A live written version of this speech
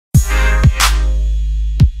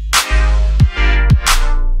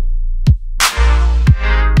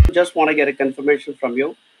just want to get a confirmation from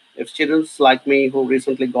you. If students like me who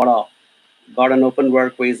recently got an open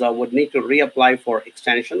work visa would need to reapply for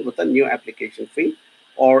extension with a new application fee,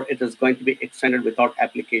 or it is going to be extended without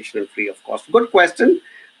application and free of cost. Good question.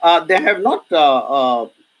 They have not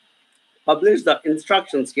published the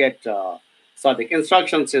instructions yet. So the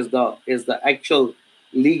instructions is the actual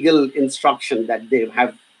legal instruction that they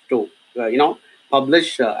have to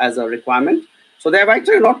publish as a requirement. So they have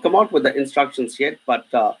actually not come out with the instructions yet, but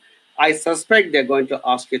I suspect they're going to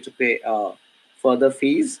ask you to pay further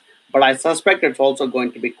fees. But I suspect it's also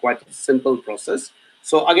going to be quite a simple process.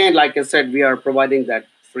 So again, like I said, we are providing that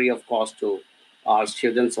free of cost to our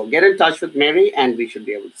students. So get in touch with Mary, and we should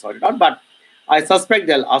be able to sort it out. But I suspect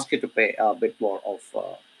they'll ask you to pay a bit more of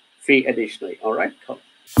fee additionally. All right. Cool.